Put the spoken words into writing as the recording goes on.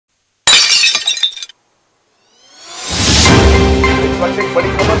वक्त एक बड़ी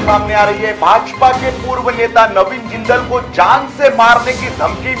खबर सामने आ रही है। भाजपा के पूर्व नेता नवीन जिंदल को जान से मारने की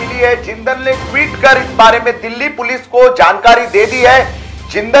धमकी मिली है। जिंदल ने ट्वीट कर इस बारे में दिल्ली पुलिस को जानकारी दे दी है।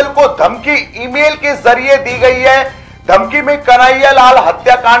 जिंदल को धमकी ईमेल के जरिए दी गई है। धमकी में कन्हैया लाल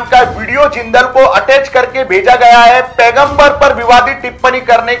हत्याकांड का वीडियो जिंदल को अटैच करके भेजा गया है। पैगंबर पर विवादित टिप्पणी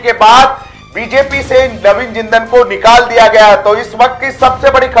करने के बाद बीजेपी से नवीन जिंदल को निकाल दिया गया है। तो इस वक्त की सबसे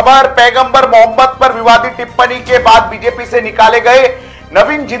बड़ी खबर, पैगंबर मोहम्मद पर विवादित टिप्पणी के बाद बीजेपी से निकाले गए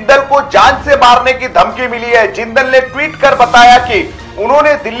नवीन जिंदल को जान से मारने की धमकी मिली है। जिंदल ने ट्वीट कर बताया कि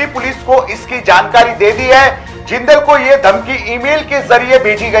उन्होंने दिल्ली पुलिस को इसकी जानकारी दे दी है। जिंदल को यह धमकी ईमेल के जरिए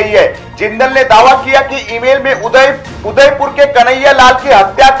भेजी गई है। जिंदल ने दावा किया कि ईमेल में उदयपुर के कन्हैया लाल की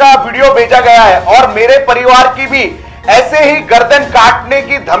हत्या का वीडियो भेजा गया है और मेरे परिवार की भी ऐसे ही गर्दन काटने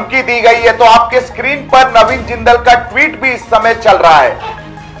की धमकी दी गई है। तो आपके स्क्रीन पर नवीन जिंदल का ट्वीट भी इस समय चल रहा है।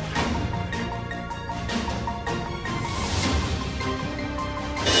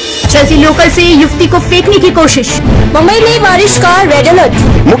 चलती लोकल से युवती को फेंकने की कोशिश। मुंबई में बारिश का रेड अलर्ट।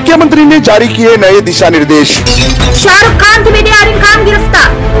 मुख्यमंत्री ने जारी किए नए दिशा निर्देश। शाहरुख खान की बेटे आर्यन खान गिरफ्तार।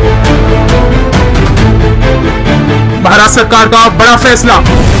 महाराष्ट्र सरकार का बड़ा फैसला।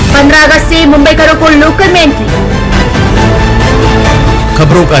 15 अगस्त से मुंबई करों को लोकल में एंट्री।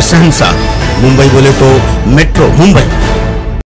 खबरों का शहंशाह मुंबई बोले तो मेट्रो मुंबई।